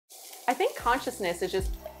I think consciousness is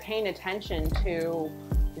just paying attention to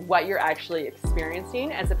what you're actually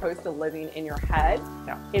experiencing as opposed to living in your head.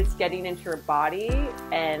 Yeah. It's getting into your body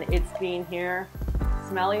and it's being here,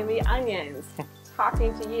 smelling the onions,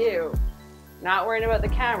 talking to you, not worrying about the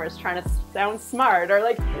cameras, trying to sound smart or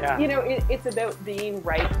like, you know, it's about being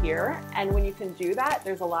right here. And when you can do that,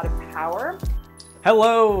 there's a lot of power.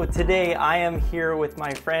 Hello, today I am here with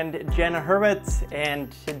my friend Jenna Herbut,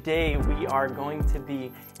 and today we are going to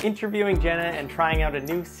be interviewing Jenna and trying out a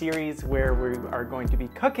new series where we are going to be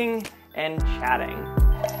cooking and chatting.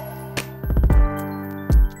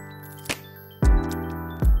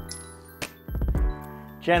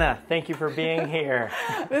 Jenna, thank you for being here.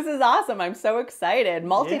 This is awesome. I'm so excited.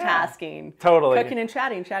 Multitasking. Yeah, totally. Cooking and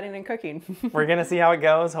chatting, chatting and cooking. We're going to see how it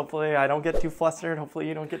goes. Hopefully I don't get too flustered. Hopefully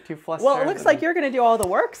you don't get too flustered. Well, it looks like you're going to do all the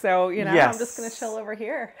work, so, you know, I'm just going to chill over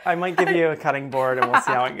here. I might give you a cutting board and we'll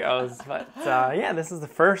see how it goes. But yeah, this is the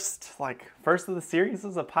first of the series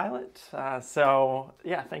as a pilot. So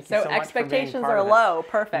yeah, thank you so much for being part of it. So expectations are low.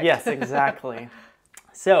 Perfect. Yes, exactly.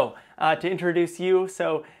 So, to introduce you,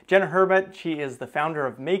 Jenna Herbut, she is the founder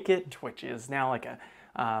of Make It, which is now like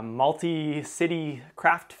a multi-city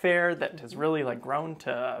craft fair that has really grown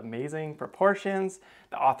to amazing proportions.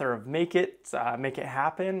 The author of Make It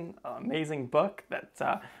Happen, amazing book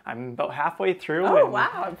that I'm about halfway through. Oh,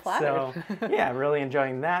 wow, I'm flattered. So, yeah, really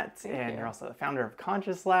enjoying that. Thank you. You're also the founder of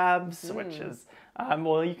Conscious Labs, which is,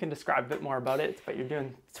 well, you can describe a bit more about it, but you're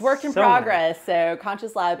doing It's work in progress. So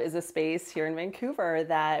Conscious Lab is a space here in Vancouver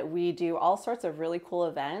that we do all sorts of really cool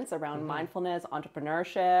events around mindfulness,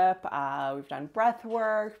 entrepreneurship. We've done breath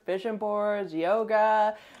work, vision boards,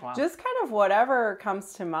 yoga, just kind of whatever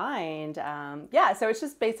comes to mind. Yeah, so it's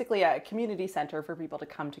just basically a community center for people to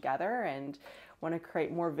come together and want to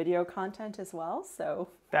create more video content as well. So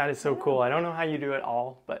that is so cool. I don't know how you do it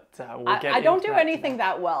all, but we'll get I don't do anything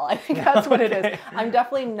that well. I think that's what it is. I'm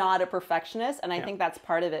definitely not a perfectionist, and I think that's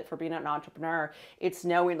part of it for being an entrepreneur. It's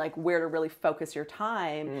knowing where to really focus your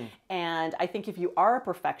time. And I think if you are a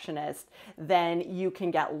perfectionist, then you can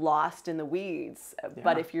get lost in the weeds.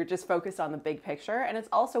 But if you're just focused on the big picture, and it's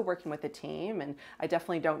also working with a team, and I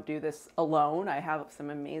definitely don't do this alone. I have some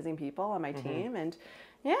amazing people on my team, and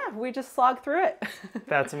yeah, we just slog through it.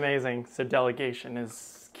 That's amazing. So delegation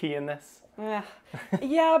is key in this? Yeah,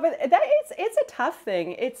 but it's a tough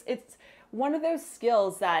thing. It's one of those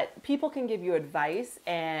skills that people can give you advice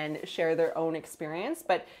and share their own experience,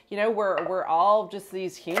 but you know, we're all just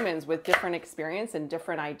these humans with different experience and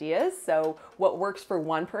different ideas. So what works for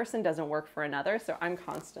one person doesn't work for another. So I'm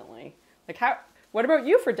constantly what about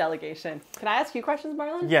you for delegation? Can I ask you questions,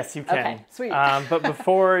 Marlon? Yes, you can. Okay, sweet. But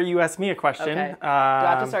before you ask me a question, do I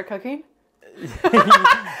have to start cooking?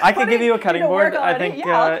 I can give you a cutting board. I think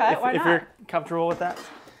if you're comfortable with that.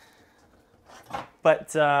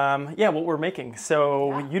 But yeah, what we're making.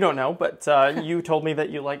 So you don't know, but you told me that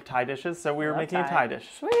you like Thai dishes, so we were making a Thai dish.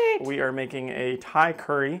 Sweet. We are making a Thai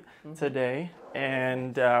curry today,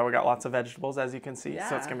 and we got lots of vegetables, as you can see,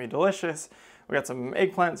 so it's gonna be delicious. We got some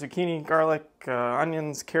eggplant, zucchini, garlic,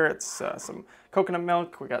 onions, carrots, some coconut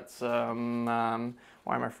milk. We got some,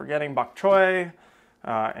 why am I forgetting, bok choy,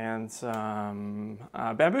 and some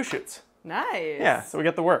bamboo shoots. Nice. Yeah, so we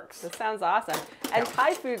got the works. That sounds awesome. And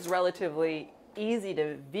Thai food's relatively easy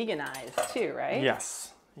to veganize too, right?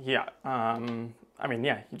 Yes. Yeah. I mean,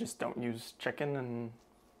 yeah, you just don't use chicken and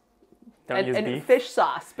don't use beef. And fish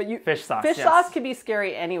sauce, but fish sauce can be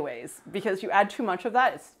scary anyways because you add too much of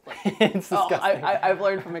that. It's it's disgusting. I've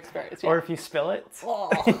learned from experience. Yeah. Or if you spill it.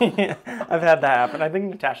 I've had that happen. I think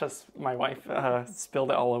Natasha, my wife,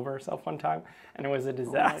 spilled it all over herself one time, and it was a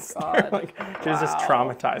disaster. Oh my God. She was just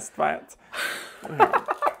traumatized by it.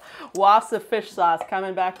 Wafts of fish sauce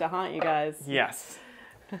coming back to haunt you guys. Yes.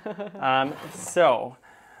 So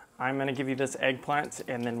I'm going to give you this eggplant,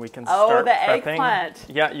 and then we can start Oh, the prepping. eggplant.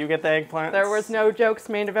 Yeah, you get the eggplant. There was no jokes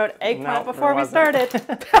made about eggplant before we started.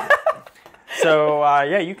 So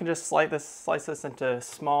yeah, you can just slice this into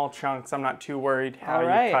small chunks. I'm not too worried how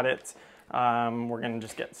you cut it. We're going to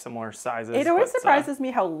just get similar sizes. It always surprises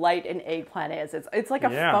me how light an eggplant is. It's like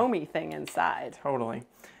a foamy thing inside. Totally.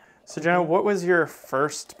 So Jenna, what was your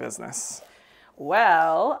first business?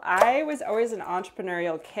 Well, I was always an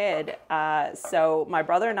entrepreneurial kid. So my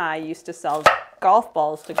brother and I used to sell golf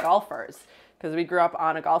balls to golfers because we grew up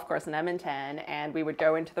on a golf course in Edmonton, and we would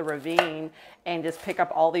go into the ravine and just pick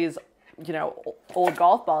up all these, you know, old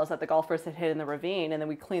golf balls that the golfers had hit in the ravine, and then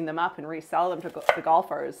we clean them up and resell them to the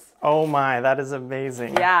golfers. Oh my, that is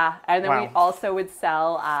amazing. Yeah, and then we also would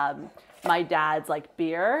sell my dad's like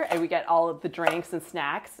beer, and we get all of the drinks and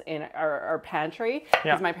snacks in our pantry.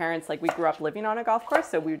 Because my parents, like, we grew up living on a golf course,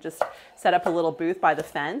 so we would just set up a little booth by the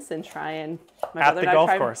fence and try and... At the golf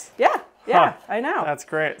course? Yeah. Yeah, I know. That's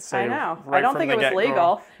great. So I know. Right I don't think it was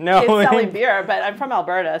legal. No. It's selling beer, but I'm from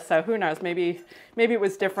Alberta, so who knows? Maybe it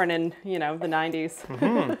was different in, you know, the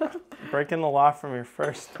 90s. Breaking the law from your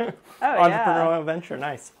first entrepreneurial venture.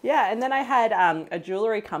 Nice. Yeah, and then I had a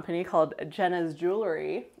jewelry company called Jenna's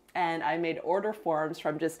Jewelry, and I made order forms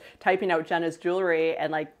from just typing out Jenna's Jewelry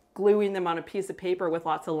and like gluing them on a piece of paper with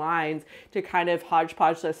lots of lines to kind of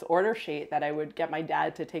hodgepodge this order sheet that I would get my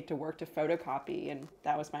dad to take to work to photocopy, and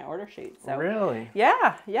that was my order sheet. So really?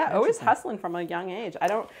 Yeah, always hustling from a young age. I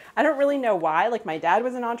don't really know why. Like, my dad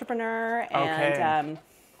was an entrepreneur, and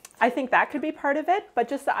I think that could be part of it, but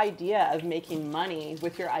just the idea of making money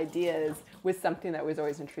with your ideas was something that was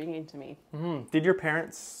always intriguing to me. Did your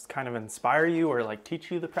parents kind of inspire you or like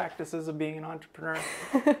teach you the practices of being an entrepreneur?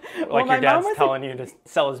 Like your dad's telling you to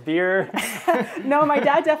sell his beer? No, my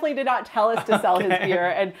dad definitely did not tell us to sell his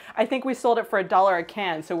beer, and I think we sold it for $1 a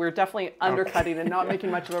can, so we're definitely undercutting and not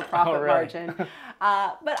making much of a profit margin.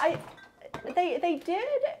 But they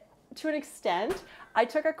did, to an extent. I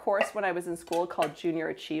took a course when I was in school called Junior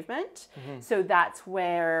Achievement. So that's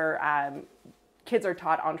where kids are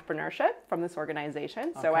taught entrepreneurship from this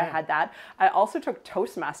organization. So I had that. I also took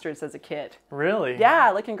Toastmasters as a kid. Really? Yeah,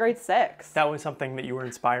 like in grade 6. That was something that you were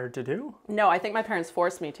inspired to do? No, I think my parents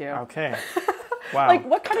forced me to. Okay. Wow. Like,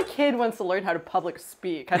 what kind of kid wants to learn how to public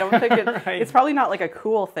speak? I don't think it's probably not like a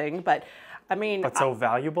cool thing, but I mean... But so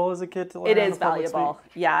valuable as a kid to learn how to It is valuable.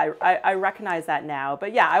 Speak? Yeah, I recognize that now.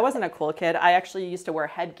 But yeah, I wasn't a cool kid. I actually used to wear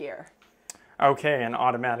headgear. Okay, and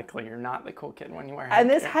automatically you're not the cool kid when you wear headgear. And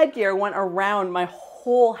this headgear went around my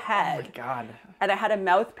whole head. Oh my God. And I had a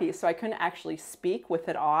mouthpiece, so I couldn't actually speak with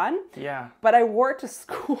it on. Yeah. But I wore it to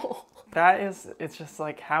school. It's just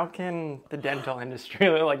like, how can the dental industry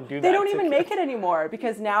like do that? They don't even make it anymore,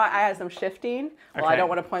 because now I have some shifting. Well, I don't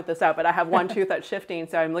want to point this out, but I have one tooth that's shifting,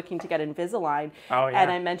 so I'm looking to get Invisalign. Oh, yeah.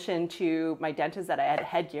 And I mentioned to my dentist that I had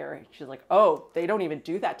headgear. She's like, oh, they don't even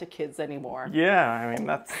do that to kids anymore. Yeah, I mean,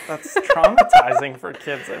 that's traumatizing for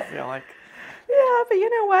kids, I feel like. Yeah, but you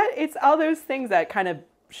know what? It's all those things that kind of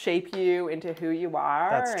shape you into who you are.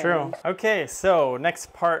 That's true. Okay, so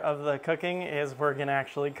next part of the cooking is we're gonna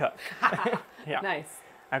actually cook. Yeah. Nice.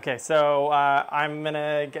 Okay, so I'm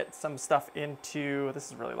gonna get some stuff into, this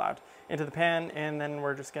is really loud, into the pan, and then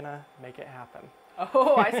we're just gonna make it happen.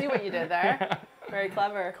 Oh, I see what you did there. Very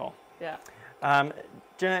clever. Cool. Yeah.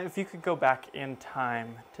 Jenna, if you could go back in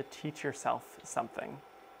time to teach yourself something,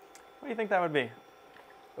 what do you think that would be?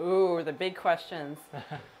 Ooh, the big questions.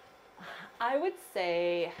 I would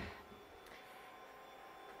say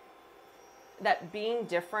that being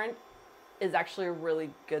different is actually a really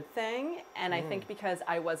good thing. And I think because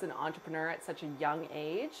I was an entrepreneur at such a young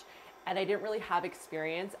age and I didn't really have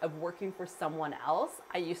experience of working for someone else,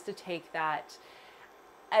 I used to take that,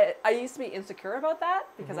 I used to be insecure about that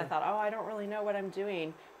because I thought, oh, I don't really know what I'm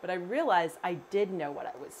doing. But I realized I did know what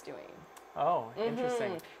I was doing. Oh,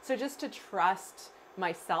 interesting. So just to trust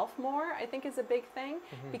myself more, I think, is a big thing,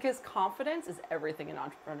 because confidence is everything in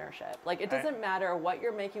entrepreneurship. Like, it doesn't matter what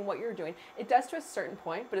you're making, what you're doing. It does to a certain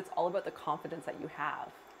point, but it's all about the confidence that you have.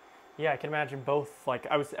 Yeah, I can imagine both. Like,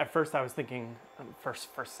 at first I was thinking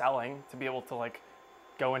for selling, to be able to like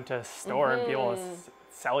go into a store and be able to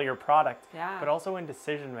sell your product. Yeah. But also in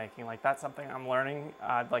decision making, like that's something I'm learning,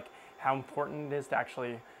 like how important it is to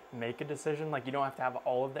actually make a decision. Like, you don't have to have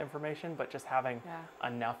all of the information, but just having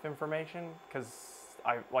enough information, because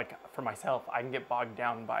for myself, I can get bogged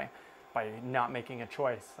down by not making a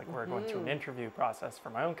choice. Like, we're going through an interview process for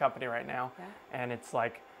my own company right now, and it's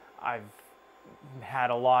like I've had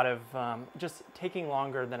a lot of just taking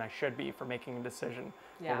longer than I should be for making a decision,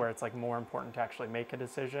 where it's like more important to actually make a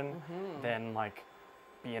decision than like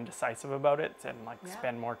be indecisive about it and like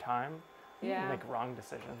spend more time. Make wrong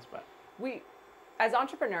decisions. But as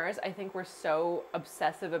entrepreneurs, I think we're so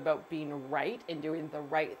obsessive about being right and doing the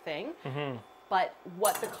right thing. But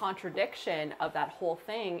what the contradiction of that whole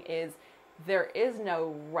thing is, there is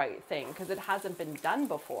no right thing because it hasn't been done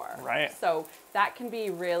before. Right. So that can be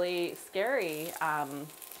really scary.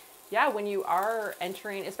 When you are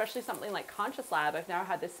entering, especially something like Conscious Lab. I've now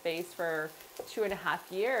had this space for 2.5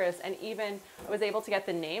 years, and even I was able to get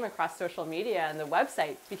the name across social media and the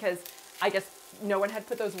website because I guess no one had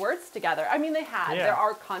put those words together. I mean, they had. There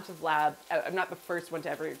are Conscious Lab. I'm not the first one to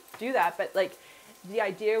ever do that, but like, the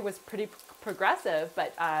idea was pretty progressive,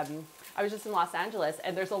 but I was just in Los Angeles,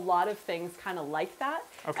 and there's a lot of things kind of like that.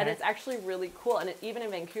 Okay. And it's actually really cool. And even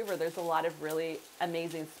in Vancouver, there's a lot of really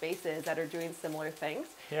amazing spaces that are doing similar things.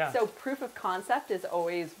 Yeah. So proof of concept is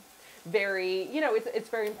always very, you know, it's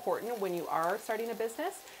very important when you are starting a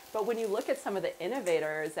business. But when you look at some of the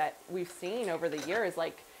innovators that we've seen over the years,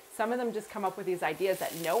 like some of them just come up with these ideas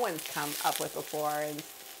that no one's come up with before. And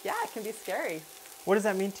yeah, it can be scary. What does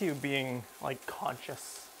that mean to you, being like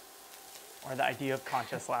conscious, or the idea of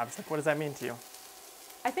conscious labs? Like, what does that mean to you?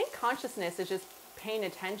 I think consciousness is just paying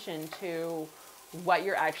attention to what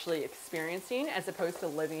you're actually experiencing as opposed to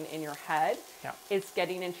living in your head. Yeah. It's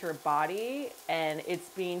getting into your body, and it's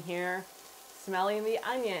being here, smelling the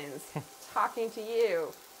onions, talking to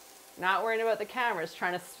you, not worrying about the cameras,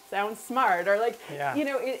 trying to sound smart, or like, Yeah. you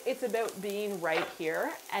know, it's about being right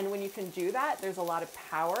here. And when you can do that, there's a lot of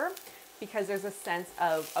power, because there's a sense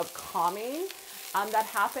of calming that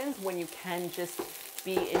happens when you can just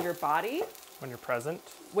be in your body. When you're present?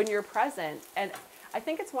 When you're present. And I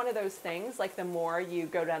think it's one of those things, like the more you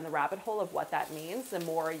go down the rabbit hole of what that means, the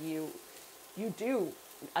more you do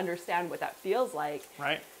understand what that feels like.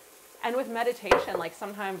 Right. And with meditation, like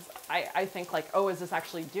sometimes I think like, oh, is this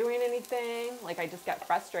actually doing anything? Like I just get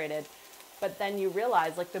frustrated. But then you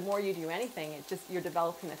realize, like, the more you do anything, you're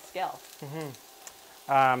developing a skill.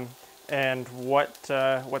 Mm-hmm. And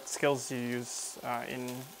what skills do you use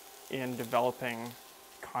in developing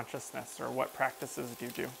consciousness, or what practices do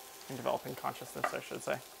you do in developing consciousness, I should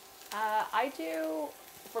say? I do,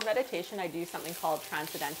 for meditation, I do something called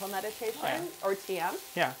transcendental meditation, or TM.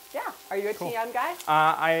 Yeah. Yeah. Are you a Cool. TM guy?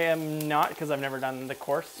 I am not, because I've never done the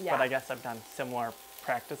course, Yeah. but I guess I've done similar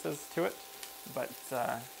practices to it. But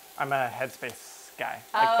I'm a Headspace guy.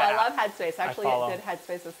 Oh, Like the I app. love Headspace. Actually, follow. I did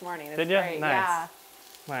Headspace this morning. It's Did you? great. Nice. Yeah.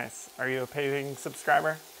 Nice. Are you a paying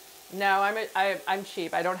subscriber? No, I'm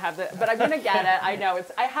cheap. I don't have the, but I'm gonna get it. I know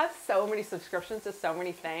I have so many subscriptions to so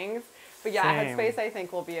many things. But yeah, Same. Headspace I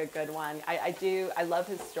think will be a good one. I love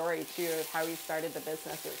his story too of how he started the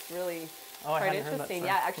business. It's really Oh, I quite hadn't heard that interesting.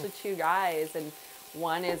 story. Yeah, actually two guys, and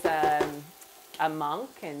one is a monk,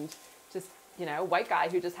 and just, you know, white guy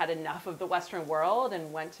who just had enough of the Western world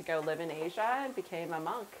and went to go live in Asia and became a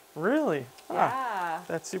monk. Really? Yeah.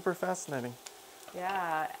 That's super fascinating.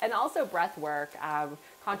 Yeah, and also breath work.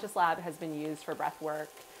 Conscious Lab has been used for breath work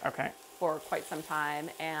Okay. for quite some time,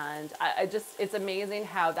 and it's amazing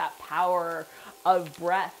how that power of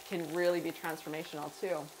breath can really be transformational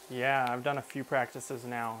too. Yeah, I've done a few practices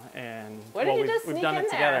now, and What did you we've, just we've sneak done in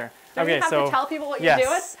it there? together. Don't Okay, you have so to tell people what yes, you're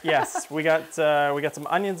doing? yes, we got some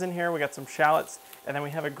onions in here. We got some shallots, and then we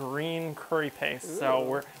have a green curry paste. Ooh.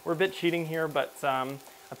 So we're a bit cheating here, but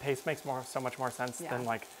a paste makes so much more sense than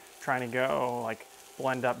like trying to go like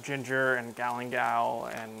blend up ginger and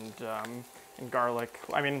galangal and garlic.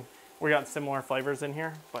 I mean, we got similar flavors in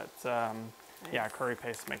here, but yeah, curry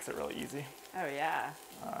paste makes it really easy. Oh yeah.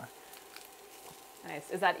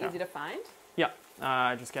 Nice. Is that easy to find? Yeah,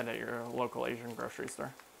 just get it at your local Asian grocery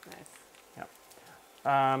store. Nice.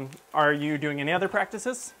 Yeah. Are you doing any other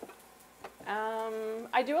practices?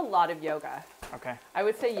 I do a lot of yoga. Okay. I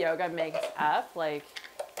would say yoga makes up like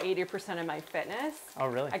 80% of my fitness. Oh,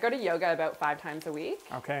 really? I go to yoga about 5 times a week.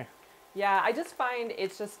 Okay. Yeah, I just find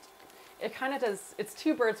it kind of does, it's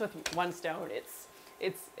 2 birds with 1 stone.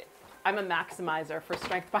 I'm a maximizer for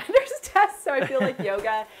Strength Finders tests, so I feel like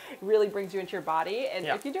yoga really brings you into your body. And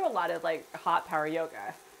Yeah. if you do a lot of like hot power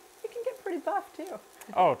yoga, you can get pretty buff too.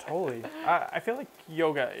 Oh, totally. I feel like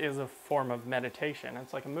yoga is a form of meditation.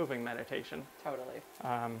 It's like a moving meditation. Totally.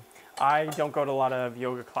 I don't go to a lot of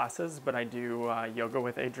yoga classes, but I do yoga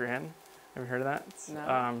with Adrienne. Have you heard of that?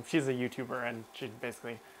 No. She's a YouTuber, and she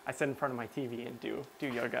basically, I sit in front of my TV and do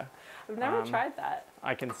yoga. I've never tried that.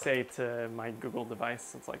 I can say to my Google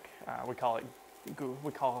device, it's like, we call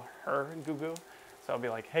her Gugu. So I'll be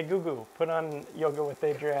like, hey Gugu, put on yoga with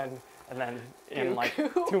Adrienne. And then in like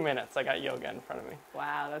 2 minutes, I got yoga in front of me.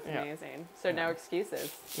 Wow, that's amazing. So no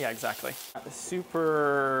excuses. Yeah, exactly.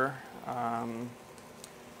 Super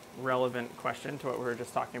relevant question to what we were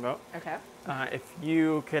just talking about. Okay. If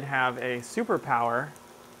you could have a superpower,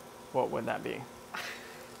 what would that be?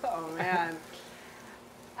 Oh man.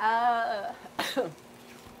 Oh,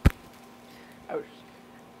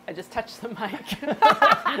 I just touched the mic.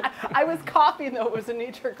 I was coughing though, it was a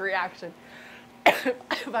knee-jerk reaction.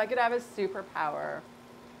 If I could have a superpower,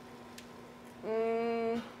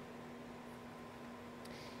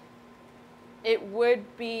 it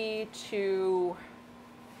would be to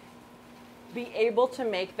be able to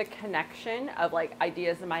make the connection of like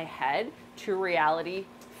ideas in my head to reality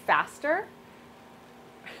faster.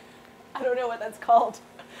 I don't know what that's called.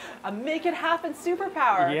 A make it happen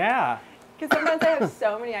superpower. Yeah. Because sometimes I have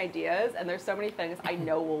so many ideas and there's so many things I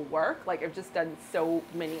know will work. Like I've just done so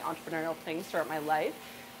many entrepreneurial things throughout my life.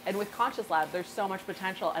 And with Conscious Lab, there's so much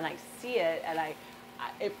potential and I see it and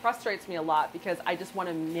it frustrates me a lot because I just want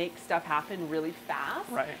to make stuff happen really fast.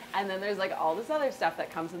 Right. And then there's like all this other stuff that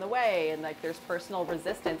comes in the way and like there's personal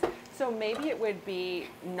resistance. So maybe it would be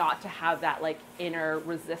not to have that like inner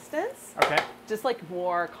resistance. Okay. Just like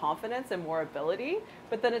more confidence and more ability.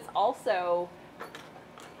 But then it's also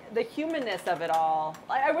the humanness of it all.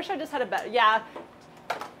 I wish I just had a better,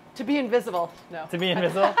 to be invisible. No. To be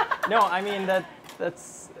invisible? No, I mean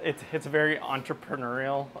it's a very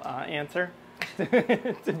entrepreneurial answer.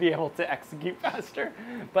 To be able to execute faster,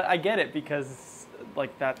 but I get it because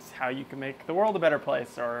like that's how you can make the world a better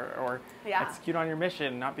place, or execute on your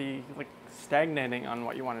mission, not be like stagnating on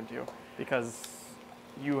what you want to do because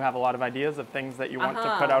you have a lot of ideas of things that you want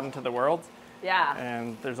to put out into the world. Yeah.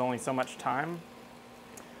 And there's only so much time.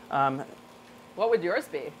 What would yours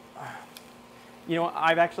be? You know,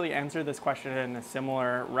 I've actually answered this question in a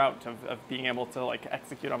similar route of being able to like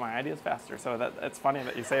execute on my ideas faster. So it's funny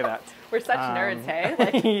that you say that. We're such nerds, hey?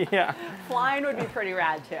 Like, yeah. Flying would be pretty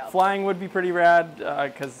rad too. Flying would be pretty rad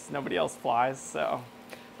because nobody else flies. So.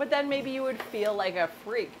 But then maybe you would feel like a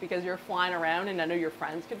freak because you're flying around and none of your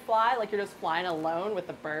friends could fly. Like you're just flying alone with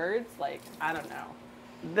the birds. Like I don't know.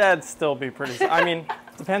 That'd still be pretty. I mean,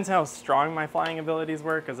 depends how strong my flying abilities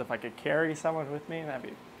were. Because if I could carry someone with me, that'd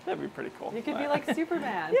be pretty cool. You could be like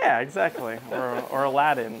Superman. Yeah, exactly. Or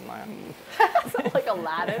Aladdin. Like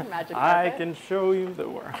Aladdin, magic carpet. I can show you the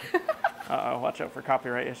world. Watch out for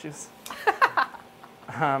copyright issues.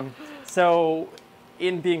 So,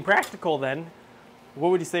 in being practical then,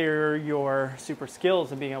 what would you say are your super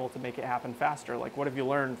skills in being able to make it happen faster? Like, what have you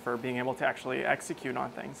learned for being able to actually execute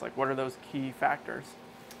on things? Like, what are those key factors?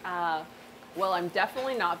 Well, I'm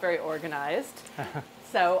definitely not very organized.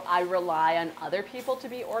 So I rely on other people to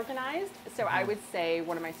be organized. So I would say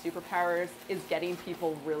one of my superpowers is getting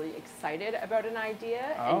people really excited about an idea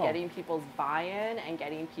and getting people's buy-in and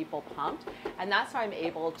getting people pumped. And that's how I'm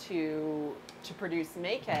able to produce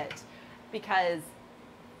Make It, because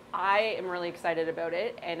I am really excited about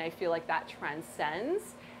it and I feel like that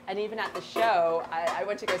transcends. And even at the show, I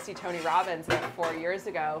went to go see Tony Robbins about 4 years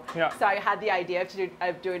ago. Yeah. So I had the idea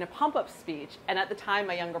of doing a pump-up speech. And at the time,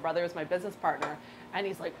 my younger brother was my business partner. And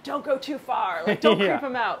he's like, don't go too far. Like, don't creep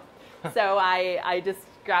him out. So I just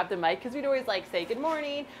grabbed the mic because we'd always like say good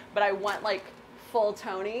morning. But I went like full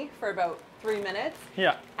Tony for about 3 minutes.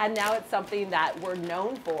 Yeah. And now it's something that we're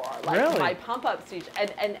known for. Like my pump-up speech.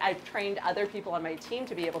 And I've trained other people on my team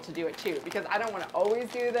to be able to do it too. Because I don't want to always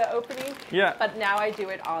do the opening. Yeah. But now I do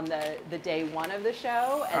it on the day one of the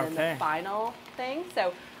show and then the final thing.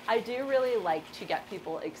 So I do really like to get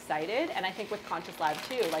people excited. And I think with Conscious Lab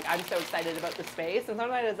too, like I'm so excited about the space. And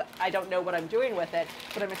sometimes I don't know what I'm doing with it,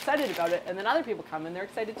 but I'm excited about it. And then other people come and they're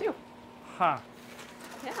excited too. Huh.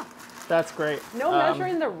 Yeah. That's great. No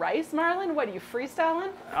measuring the rice, Marlon? What, are you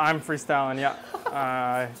freestyling? I'm freestyling,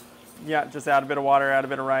 yeah. Yeah, just add a bit of water, add a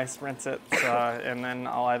bit of rice, rinse it, and then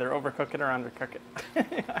I'll either overcook it or undercook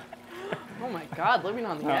it. Oh my God, living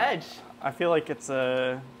on the edge. I feel like it's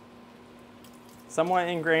somewhat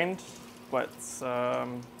ingrained, but yeah,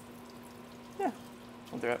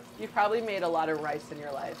 I'll do it. You've probably made a lot of rice in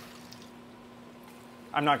your life.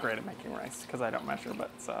 I'm not great at making rice because I don't measure,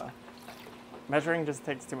 but measuring just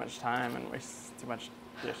takes too much time and wastes too much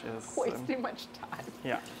dishes. Wastes too much time.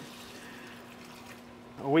 Yeah.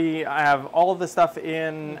 I have all of the stuff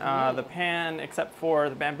in the pan except for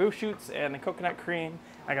the bamboo shoots and the coconut cream.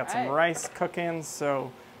 I got some rice cooking, so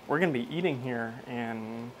we're going to be eating here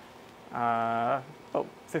in about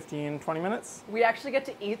 15, 20 minutes. We actually get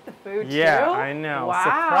to eat the food too? Yeah, I know. Wow.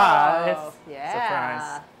 Surprise. Yeah.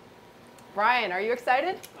 Surprise. Brian, are you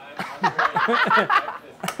excited? I'm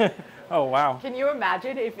ready. Oh wow! Can you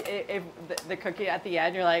imagine if the cookie at the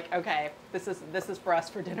end, you're like, okay, this is for us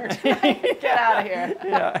for dinner tonight. Get out of here.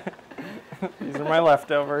 Yeah, these are my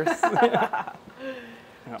leftovers.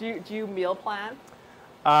 Do you meal plan?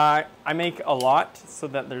 I make a lot so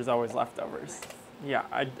that there's always leftovers. Yeah,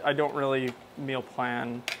 I don't really meal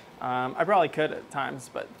plan. I probably could at times,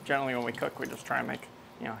 but generally when we cook, we just try and make,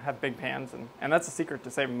 have big pans, and that's the secret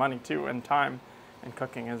to saving money too and time in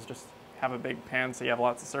cooking is just have a big pan so you have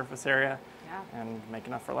lots of surface area and make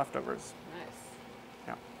enough for leftovers. Nice.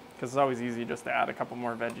 Yeah, because it's always easy just to add a couple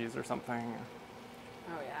more veggies or something.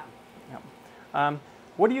 Oh yeah. Yeah.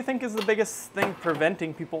 What do you think is the biggest thing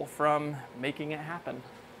preventing people from making it happen?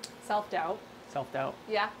 Self-doubt. Self-doubt?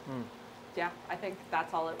 Yeah. Yeah, I think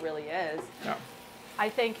that's all it really is. Yeah. I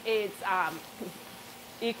think it's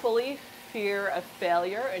equally fear of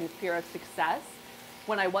failure and fear of success.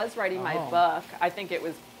 when I was writing my book, I think it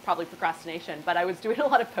was probably procrastination, but I was doing a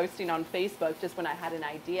lot of posting on Facebook just when I had an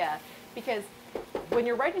idea, because when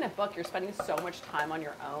you're writing a book, you're spending so much time on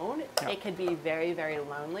your own. Yeah. It can be very, very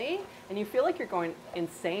lonely, and you feel like you're going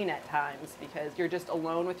insane at times because you're just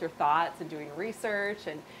alone with your thoughts and doing research.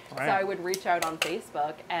 And Right. so I would reach out on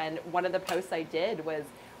Facebook, and one of the posts I did was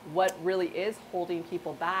what really is holding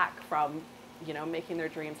people back from, you know, making their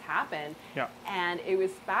dreams happen. Yeah. And it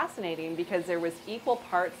was fascinating because there was equal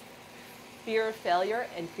parts fear of failure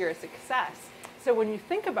and fear of success. So when you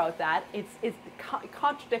think about that, it's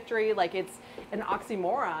contradictory, like it's an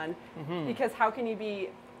oxymoron, because how can you be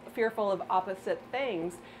fearful of opposite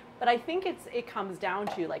things? But I think it comes down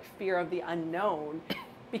to like fear of the unknown,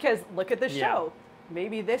 because look at the show.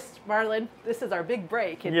 Maybe this, Marlon, this is our big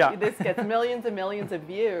break, and this gets millions and millions of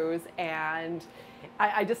views. And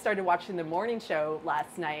I just started watching the morning show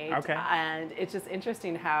last night, and it's just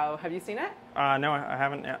interesting how, have you seen it? No, I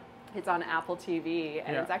haven't yet. It's on Apple TV,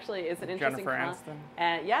 and it's an interesting. Jennifer Aniston.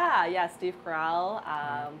 And Steve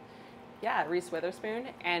Carell, Reese Witherspoon,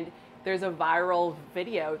 and there's a viral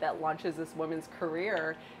video that launches this woman's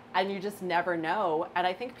career, and you just never know. And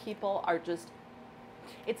I think people are just,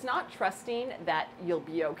 it's not trusting that you'll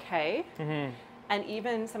be okay. And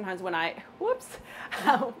even sometimes when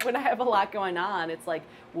when I have a lot going on, it's like,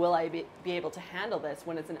 will I be able to handle this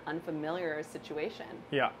when it's an unfamiliar situation?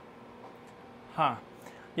 Yeah. Huh.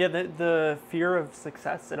 Yeah, the fear of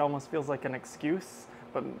success, it almost feels like an excuse,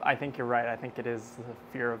 but I think you're right. I think it is the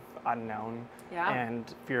fear of unknown and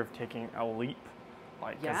fear of taking a leap,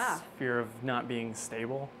 like fear of not being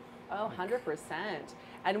stable. Oh, 100%.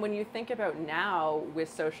 And when you think about now with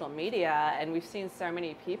social media, and we've seen so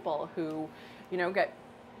many people who, you know, get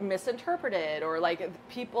misinterpreted, or like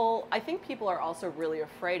I think people are also really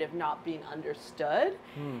afraid of not being understood.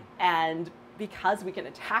 And because we can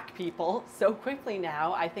attack people so quickly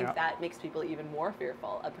now, I think that makes people even more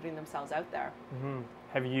fearful of putting themselves out there.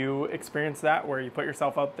 Have you experienced that, where you put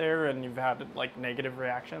yourself out there and you've had like negative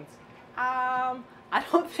reactions? I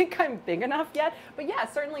don't think I'm big enough yet, but yeah,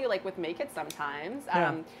 certainly like with Make It sometimes.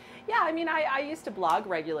 I mean, I used to blog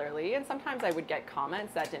regularly, and sometimes I would get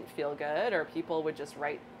comments that didn't feel good, or people would just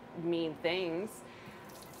write mean things.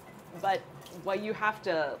 But what you have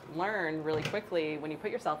to learn really quickly when you put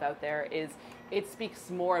yourself out there is it speaks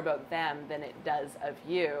more about them than it does of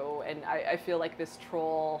you. And I feel like this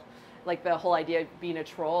troll, like the whole idea of being a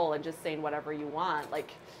troll and just saying whatever you want,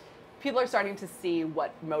 like people are starting to see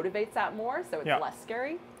what motivates that more, so it's less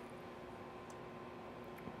scary.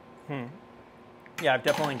 Yeah, I've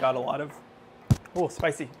definitely got a lot of,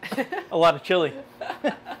 spicy, a lot of chili.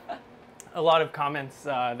 A lot of comments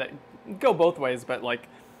that go both ways, but like,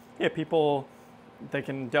 people, they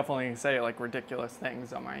can definitely say like ridiculous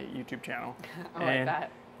things on my YouTube channel. Like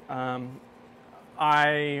that.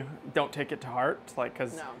 I don't take it to heart, like,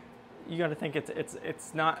 because you got to think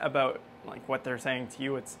it's not about like what they're saying to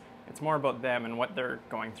you. It's more about them and what they're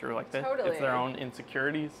going through. Like it's their own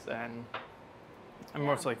insecurities, and I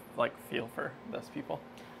mostly like feel for those people.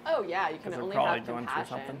 Oh yeah, you can only have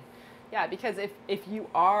compassion. Yeah, because if you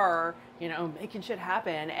are, you know, making shit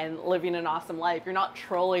happen and living an awesome life, you're not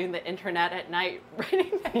trolling the internet at night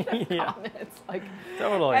writing negative comments. Like,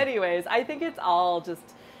 totally. Anyways, I think it's all just,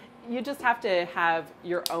 you just have to have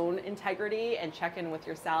your own integrity and check in with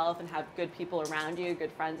yourself and have good people around you,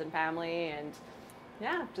 good friends and family, and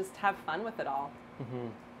just have fun with it all.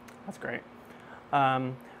 That's great.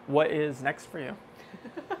 What is next for you?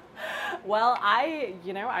 Well,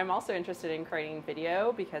 I'm also interested in creating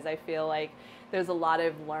video, because I feel like there's a lot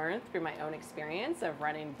I've learned through my own experience of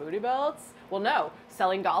running booty builds. Well, no,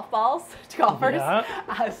 selling golf balls to golfers,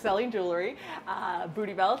 selling jewelry,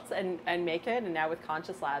 booty belts, and Make It, and now with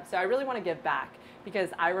Conscious Lab. So I really want to give back, because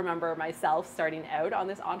I remember myself starting out on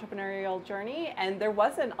this entrepreneurial journey, and there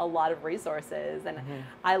wasn't a lot of resources, and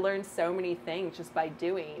I learned so many things just by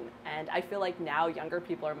doing. And I feel like now younger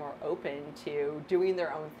people are more open to doing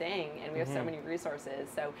their own thing, and we have so many resources.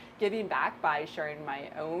 So giving back by sharing my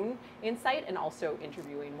own insight and also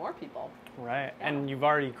interviewing more people. Right. And you've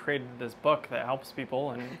already created this book that helps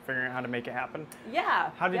people and figuring out how to make it happen.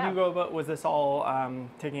 Yeah. How did you go about, was this all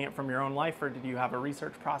taking it from your own life, or did you have a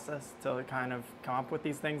research process to kind of come up with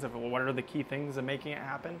these things of what are the key things of making it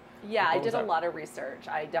happen? Yeah, I did a lot of research.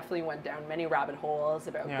 I definitely went down many rabbit holes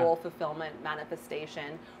about goal fulfillment,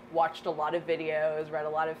 manifestation, watched a lot of videos, read a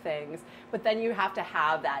lot of things, but then you have to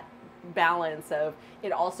have that balance of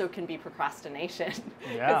it also can be procrastination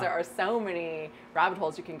because Yeah. there are so many rabbit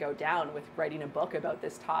holes you can go down with writing a book about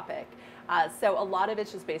this topic. So a lot of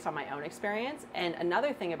it's just based on my own experience. And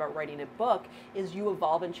another thing about writing a book is you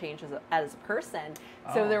evolve and change as a person.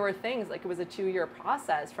 So there were things like it was a 2-year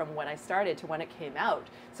process from when I started to when it came out.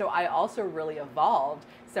 So I also really evolved.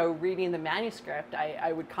 So reading the manuscript,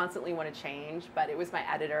 I would constantly want to change, but it was my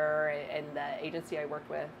editor and the agency I worked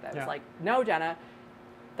with that was like, no, Jenna,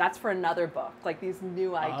 that's for another book, like these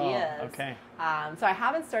new ideas. Oh, okay. So I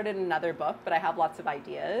haven't started another book, but I have lots of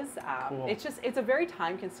ideas. Cool. It's a very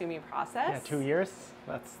time-consuming process. Yeah, 2 years.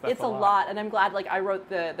 That's it's a lot, and I'm glad. Like I wrote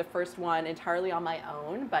the first one entirely on my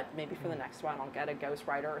own, but maybe for the next one I'll get a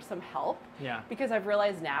ghostwriter or some help. Yeah. Because I've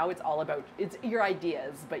realized now it's all about it's your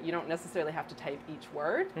ideas, but you don't necessarily have to type each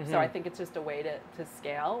word. So I think it's just a way to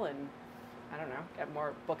scale and, I don't know, get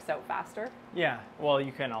more books out faster. Yeah, well,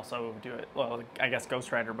 you can also do it, well, I guess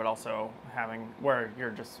ghostwriter, but also having where you're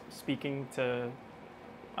just speaking to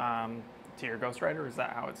your ghostwriter. Is that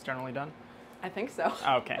how it's generally done? I think so.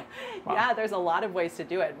 Okay. Wow. Yeah, there's a lot of ways to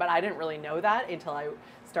do it, but I didn't really know that until I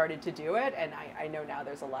started to do it, and I know now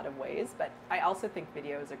there's a lot of ways, but I also think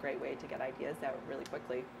video is a great way to get ideas out really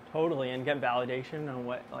quickly. Totally, and get validation on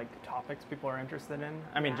what like topics people are interested in.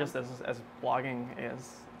 I mean, just as blogging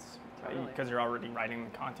is, because you're already writing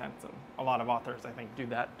the content, and a lot of authors, I think, do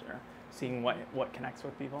that, or seeing what connects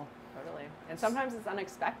with people. Totally, and sometimes it's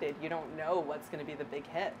unexpected. You don't know what's going to be the big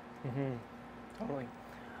hit. Totally.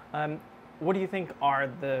 What do you think are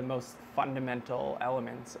the most fundamental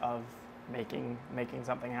elements of making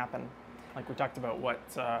something happen? Like we talked about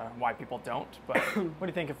why people don't, but what do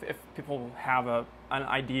you think if people have an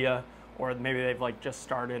idea, or maybe they've like just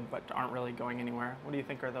started but aren't really going anywhere? What do you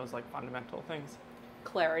think are those like fundamental things?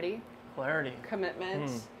 Clarity.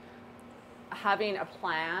 Commitment. Having a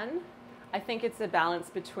plan. I think it's a balance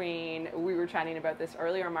between, we were chatting about this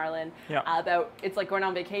earlier, Marlon, about it's like going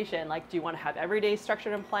on vacation. Like, do you want to have every day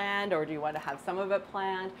structured and planned, or do you want to have some of it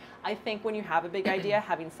planned? I think when you have a big idea,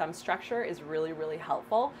 having some structure is really, really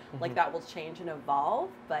helpful. Like that will change and evolve,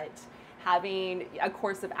 but having a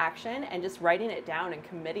course of action and just writing it down and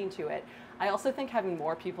committing to it. I also think having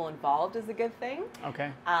more people involved is a good thing.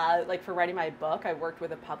 Okay. Like for writing my book, I worked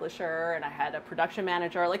with a publisher and I had a production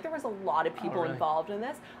manager. Like there was a lot of people involved in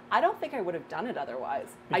this. I don't think I would have done it otherwise.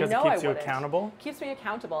 Because I know it keeps I you wouldn't. accountable? Keeps me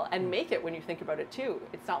accountable and make it when you think about it too.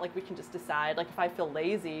 It's not like we can just decide, like if I feel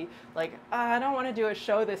lazy, like I don't want to do a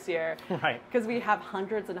show this year. Right. Because we have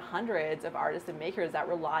hundreds and hundreds of artists and makers that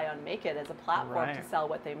rely on Make It as a platform to sell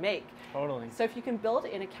what they make. Totally. So if you can build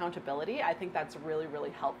in accountability, I think that's really, really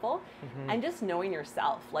helpful. And just knowing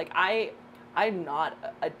yourself. Like I'm not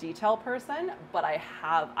a detail person, but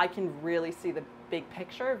I can really see the big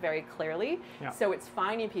picture very clearly. Yeah. So it's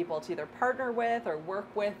finding people to either partner with or work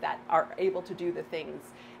with that are able to do the things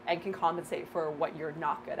and can compensate for what you're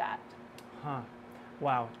not good at. Huh.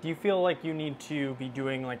 Wow. Do you feel like you need to be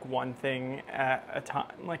doing like one thing at a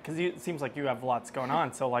time? Like, because it seems like you have lots going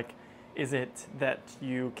on. So like, is it that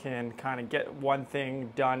you can kind of get one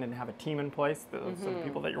thing done and have a team in place, some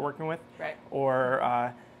people that you're working with? Right.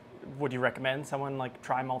 Or would you recommend someone like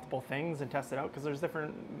try multiple things and test it out? Because there's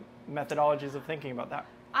different methodologies of thinking about that.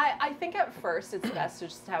 I think at first it's best to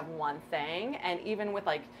just have one thing, and even with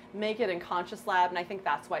like Make It and Conscious Lab, and I think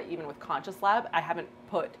that's why even with Conscious Lab, I haven't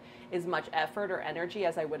put as much effort or energy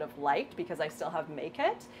as I would have liked because I still have Make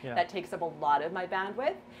It. Yeah. That takes up a lot of my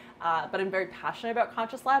bandwidth, but I'm very passionate about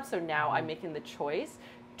Conscious Lab, so now I'm making the choice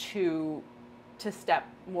to step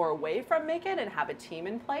more away from Make It and have a team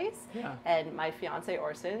in place. Yeah. And my fiance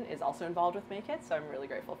Orson is also involved with Make It, so I'm really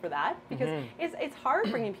grateful for that because it's hard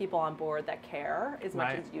bringing people on board that care as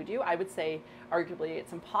much as you do. I would say arguably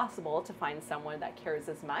it's impossible to find someone that cares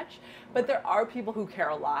as much, but there are people who care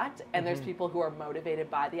a lot, and there's people who are motivated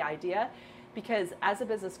by the idea. Because as a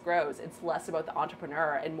business grows, it's less about the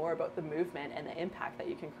entrepreneur and more about the movement and the impact that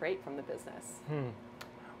you can create from the business.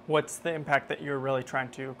 What's the impact that you're really trying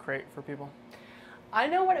to create for people? I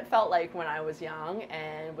know what it felt like when I was young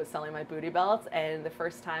and was selling my booty belts, and the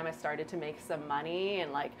first time I started to make some money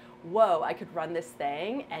and like, whoa, I could run this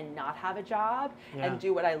thing and not have a job and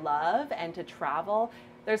do what I love and to travel.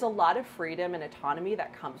 There's a lot of freedom and autonomy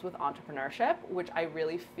that comes with entrepreneurship, which I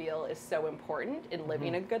really feel is so important in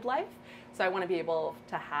living a good life. So I want to be able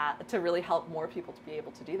to really help more people to be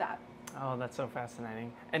able to do that. Oh, that's so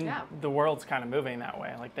fascinating. And the world's kind of moving that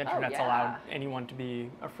way. Like the internet's allowed anyone to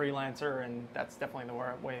be a freelancer, and that's definitely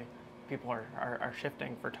the way people are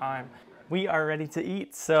shifting for time. We are ready to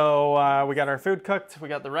eat, so we got our food cooked, we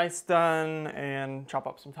got the rice done, and chop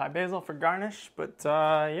up some Thai basil for garnish. But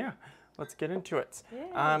yeah, let's get into it.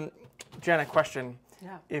 Jenna, question.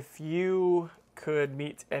 Yeah. If you could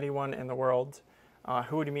meet anyone in the world,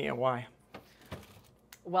 who would you meet and why?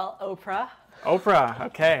 Well, Oprah. Oprah,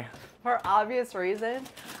 okay. For obvious reasons.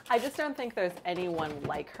 I just don't think there's anyone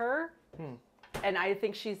like her. And I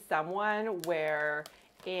think she's someone where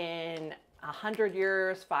in 100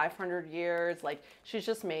 years, 500 years, like she's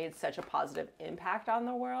just made such a positive impact on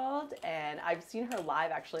the world. And I've seen her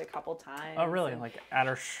live actually a couple times. Oh, really? Like at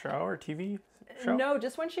her show or TV show? No,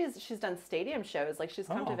 just when she's done stadium shows. Like she's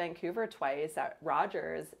come to Oh. Vancouver twice at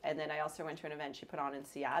Rogers. And then I also went to an event she put on in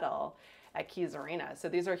Seattle at Keys Arena. So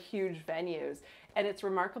these are huge venues. And it's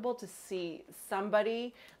remarkable to see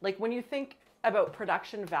somebody, like when you think about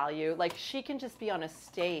production value, like she can just be on a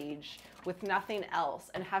stage with nothing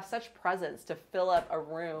else and have such presence to fill up a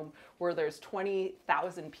room where there's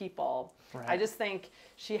 20,000 people. Right. I just think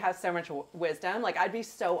she has so much wisdom. Like I'd be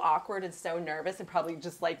so awkward and so nervous and probably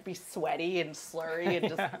just like be sweaty and slurry and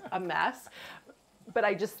just a mess. But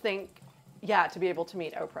I just think, yeah, to be able to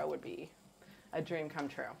meet Oprah would be a dream come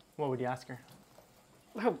true. What would you ask her?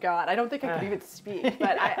 Oh God, I don't think I could even speak,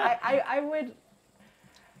 but I would,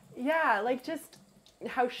 yeah, like just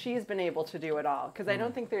how she's been able to do it all. Because I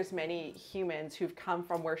don't think there's many humans who've come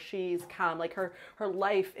from where she's come. Like her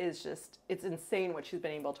life is just, it's insane what she's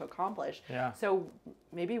been able to accomplish. Yeah. So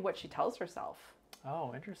maybe what she tells herself.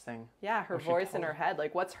 Oh, interesting. Yeah, her What she voice in told- her head.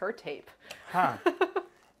 Like what's her tape? Huh.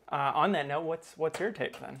 On that note, what's your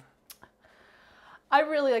tape then? I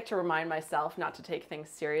really like to remind myself not to take things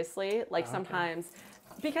seriously. Like sometimes,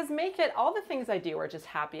 because all the things I do are just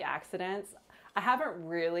happy accidents. I haven't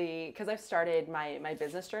really, because I've started my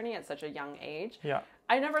business journey at such a young age. Yeah.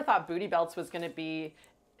 I never thought booty belts was going to be,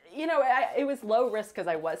 it was low risk because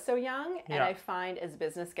I was so young. And Yeah. I find as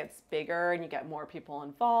business gets bigger and you get more people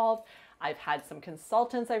involved, I've had some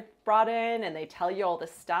consultants I've brought in and they tell you all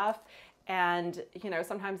this stuff. And,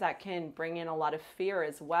 sometimes that can bring in a lot of fear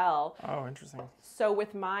as well. Oh, interesting. So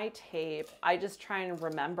with my tape, I just try and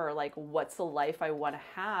remember, like, what's the life I want to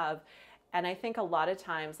have. And I think a lot of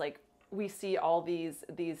times, like, we see all these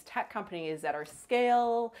tech companies that are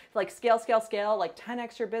scale, like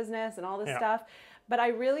 10x your business and all this stuff. But I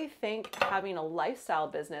really think having a lifestyle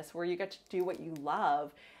business where you get to do what you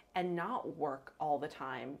love and not work all the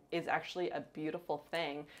time is actually a beautiful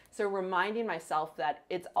thing. So reminding myself that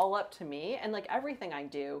it's all up to me and like everything I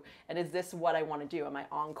do, and is this what I want to do? Am I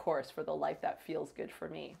on course for the life that feels good for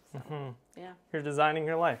me? So, yeah. You're designing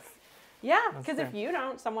your life. Yeah, because if you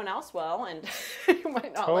don't, someone else will, and you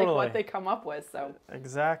might not like what they come up with. So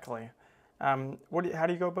Exactly. How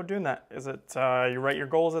do you go about doing that? Is it you write your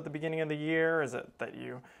goals at the beginning of the year? Is it that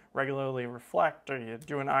you regularly reflect? Or you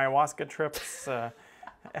doing ayahuasca trips?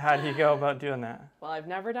 How do you go about doing that? Well, I've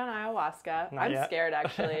never done ayahuasca. Not I'm yet. scared,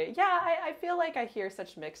 actually. Yeah, I feel like I hear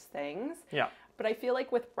such mixed things. Yeah. But I feel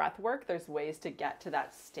like with breath work, there's ways to get to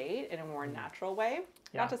that state in a more natural way.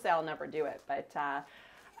 Yeah. Not to say I'll never do it, but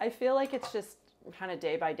I feel like it's just kind of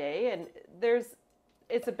day by day. And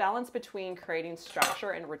it's a balance between creating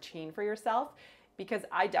structure and routine for yourself, because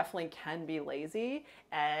I definitely can be lazy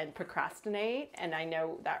and procrastinate. And I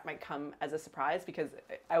know that might come as a surprise because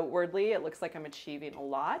outwardly it looks like I'm achieving a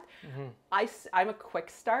lot. I'm a quick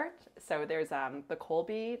start. So there's the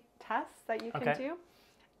Colby test that you can do.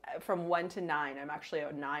 From 1 to 9, I'm actually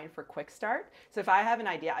a 9 for quick start. So if I have an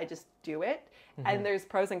idea, I just do it. And there's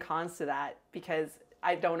pros and cons to that because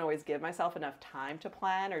I don't always give myself enough time to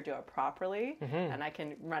plan or do it properly. And I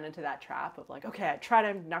can run into that trap of like, okay, I tried,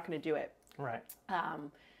 I'm not going to do it. Right. But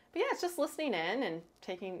yeah, it's just listening in and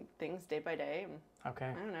taking things day by day. And Okay.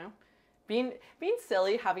 I don't know. Being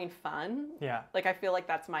silly, having fun. Yeah. Like I feel like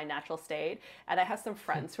that's my natural state. And I have some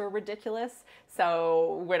friends who are ridiculous.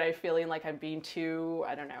 So when I'm feeling like I'm being too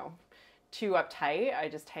uptight, I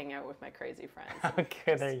just hang out with my crazy friends.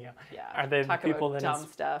 Okay, there you go. Yeah. Are they the talk people about that dumb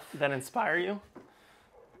stuff. that inspire you?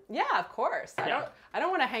 Yeah, of course. Yeah. I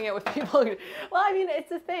don't want to hang out with people who, well, I mean, it's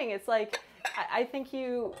the thing. It's like, I think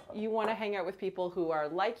you want to hang out with people who are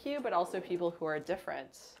like you, but also people who are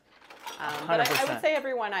different. But I would 100%. say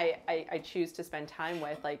everyone I choose to spend time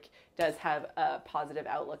with, like, does have a positive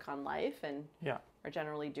outlook on life and are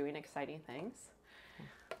generally doing exciting things.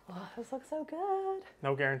 Oh, this looks so good.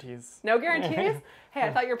 No guarantees. No guarantees? Hey,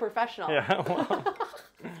 I thought you were professional. Yeah. Well,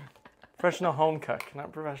 professional home cook,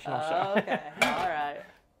 not professional chef. Okay, all right.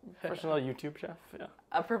 Professional YouTube chef. Yeah.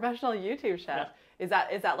 A professional YouTube chef. Is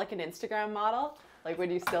that like an Instagram model? Like,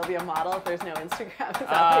 would you still be a model if there's no Instagram? Is that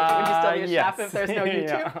like, would you still be a chef if there's no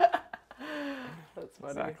YouTube? Yeah. That's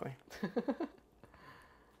funny. Exactly.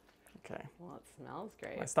 Okay. Well, it smells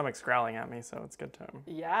great. My stomach's growling at me, so it's good time.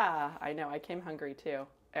 Yeah, I know. I came hungry too.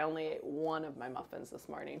 I only ate one of my muffins this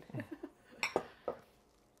morning.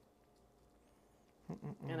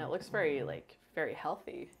 And it looks very, like, very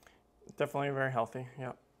healthy. Definitely very healthy,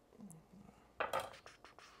 yep.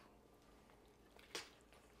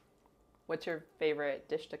 What's your favorite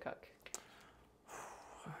dish to cook?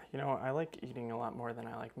 You know, I like eating a lot more than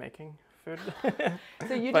I like making food.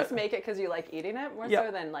 So you just make it because you like eating it more so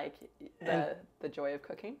than like the joy of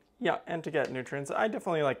cooking? Yeah, and to get nutrients. I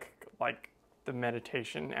definitely like the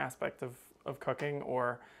meditation aspect of cooking,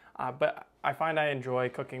 but I find I enjoy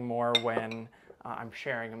cooking more when I'm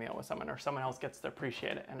sharing a meal with someone or someone else gets to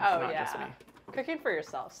appreciate it and it's not just me. Cooking for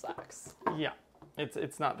yourself sucks. Yeah,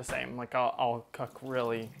 it's not the same. Like I'll cook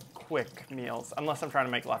really quick meals unless I'm trying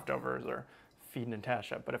to make leftovers or feed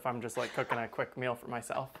Natasha. But if I'm just like cooking a quick meal for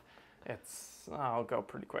myself, I'll go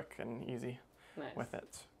pretty quick and easy with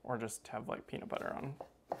it, or just have like peanut butter on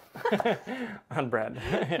on bread.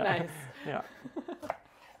 Yeah. Nice. Yeah.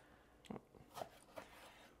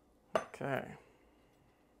 Okay.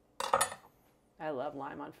 I love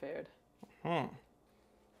lime on food.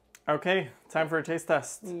 Okay, time for a taste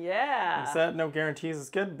test. Yeah. Like I said, no guarantees is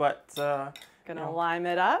good, but Gonna lime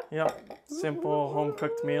it up. Yep. Simple home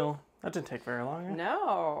cooked meal. That didn't take very long. Eh?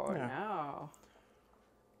 No, Yeah. no.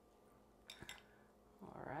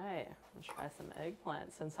 All right, let's try some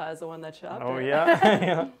eggplant since I was the one that chopped it. Oh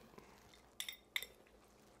yeah.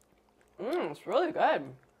 Yeah. It's really good.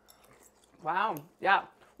 Wow. Yeah.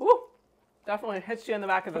 Woo. Definitely hits you in the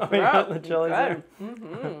back of the throat. Yeah, the chili's there.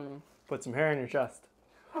 Mm-hmm. Put some hair on your chest.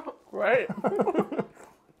 Great.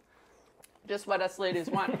 Just what us ladies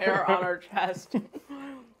want, hair on our chest.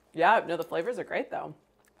 Yeah, no, the flavors are great though.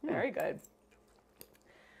 Very good.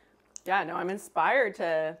 Yeah, no, I'm inspired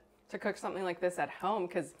to cook something like this at home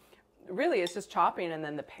because really it's just chopping and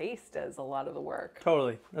then the paste does a lot of the work.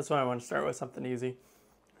 Totally. That's why I want to start with something easy.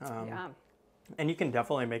 Yeah. And you can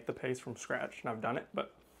definitely make the paste from scratch, and I've done it,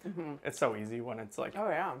 but it's so easy when it's like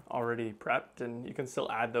already prepped, and you can still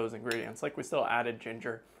add those ingredients. Like we still added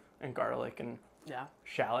ginger and garlic and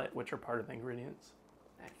shallot, which are part of the ingredients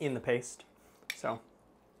in the paste. So,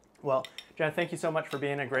 well, Jenna, thank you so much for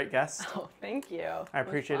being a great guest. Oh, thank you. I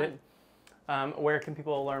appreciate it. Where can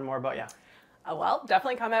people learn more about you? Well,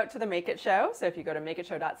 definitely come out to the Make It Show. So if you go to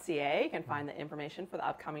makeitshow.ca, you can find the information for the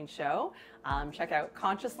upcoming show. Check out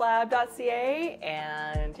consciouslab.ca,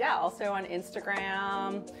 and also on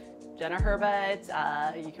Instagram, Jenna Herbut.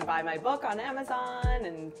 You can buy my book on Amazon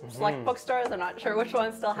and select bookstores. I'm not sure which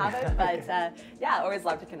ones still have it, but always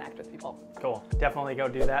love to connect with people. Cool. Definitely go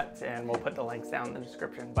do that, and we'll put the links down in the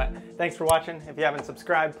description. But thanks for watching. If you haven't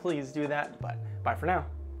subscribed, please do that. But bye for now.